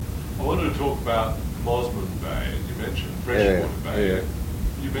I wanted to talk about Mosman Bay. You mentioned Freshwater Bay. Yeah.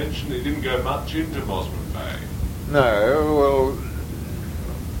 You mentioned it didn't go much into Mosman Bay. No, well,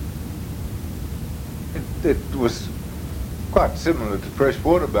 it was quite similar to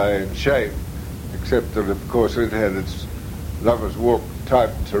Freshwater Bay in shape, except that, of course, it had its Lover's Walk type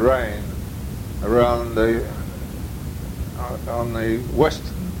terrain around on the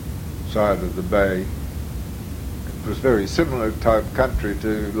western side of the bay. It was very similar type country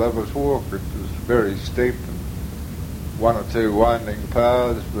to Lover's Walk. It was very steep and one or two winding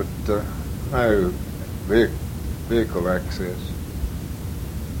paths, but no vehicle access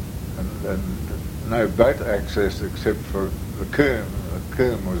and no boat access except for the Coombe. The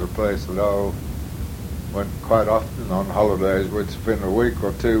Coombe was a place that I went quite often on holidays. We'd spend a week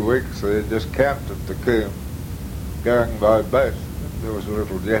or 2 weeks there, just camped at the Coombe, going by boat. There was a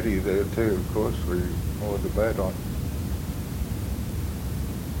little jetty there too, of course, we moored the boat on.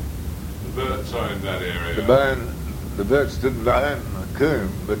 The Burts owned that area. The Burts didn't own the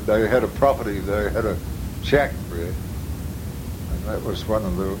Coombe, but they had a property, they had a shack there. And that was one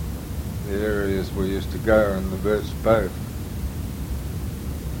of the areas we used to go in the Burts boat.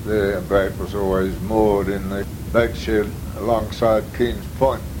 Their boat was always moored in the boat shed alongside Keen's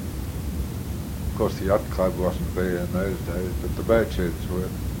Point. Of course, the yacht club wasn't there in those days, but the boat sheds were.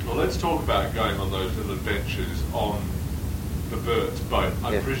 Well, let's talk about going on those little adventures on the Burts boat.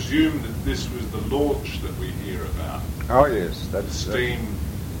 I presume that this was the launch that we hear about. Oh yes, that's steam.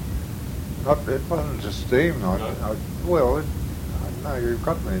 It wasn't a steam. No? No, you've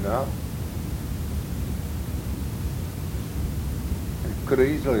got me now. It could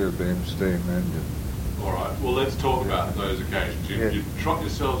easily have been steam engine. All right. Well, let's talk about those occasions. You trot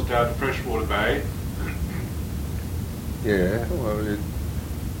yourselves down to Freshwater Bay. Yeah. Well, you'd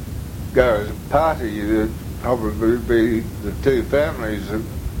go as a party. You'd probably be the two families,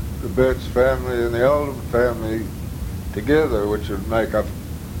 the Burts family and the Oldham family together, which would make up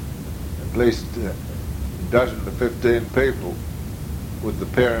at least a dozen to 15 people with the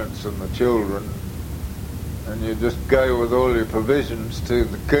parents and the children. And you just go with all your provisions to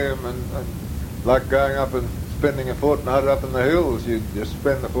the Coombe and like going up and spending a fortnight up in the hills. You just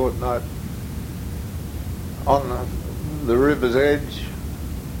spend the fortnight on the river's edge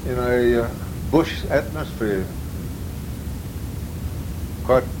in a bush atmosphere.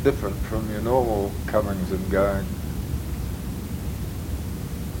 Quite different from your normal comings and goings.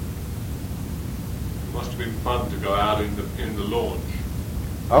 It must have been fun to go out in the launch.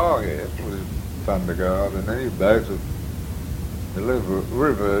 Oh yeah, it was fun to go out in any boat. The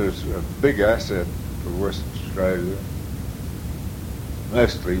river is a big asset for Western Australia.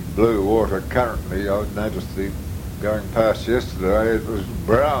 Mostly blue water currently. I noticed going past yesterday, it was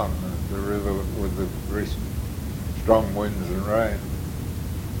brown, the river, with the recent strong winds and rain.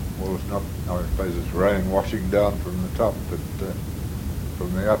 Well, it's not, I suppose it's rain washing down from the top, but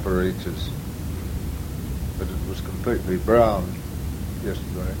from the upper reaches. But it was completely brown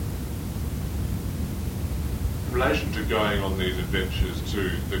yesterday. In relation to going on these adventures to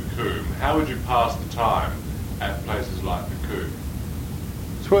the Coombe, how would you pass the time at places like the Coombe?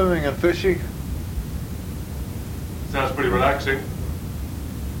 Swimming and fishing. Sounds pretty relaxing.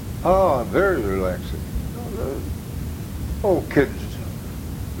 Oh, very relaxing. All kids,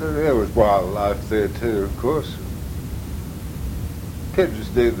 there was wildlife there too, of course. Kids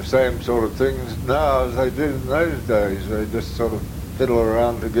do the same sort of things now as they did in those days. They just sort of fiddle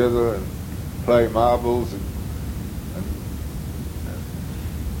around together and play marbles and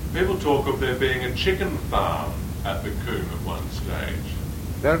people talk of there being a chicken farm at the Coombe at one stage.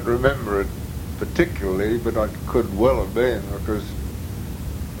 Don't remember it particularly, but I could well have been, because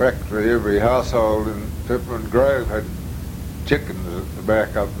practically every household in Peppermint Grove had chickens at the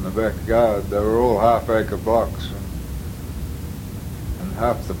back, up in the backyard. They were all half-acre blocks, and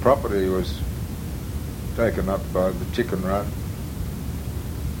half the property was taken up by the chicken run.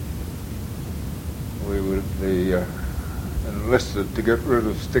 We would be enlisted to get rid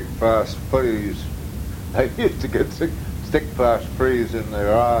of stick-fast fleas. They used to get stick-fast fleas in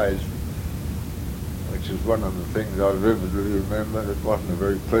their eyes, which is one of the things I vividly remember. It wasn't a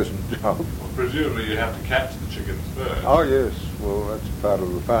very pleasant job. Well, presumably you have to catch the chickens first. Oh yes, well that's part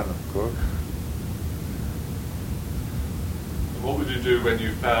of the fun, of course. And what would you do when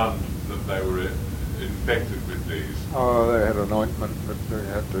you found that they were infected with these? Oh, they had an ointment that you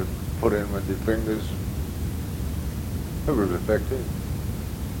had to put in with your fingers. It was effective.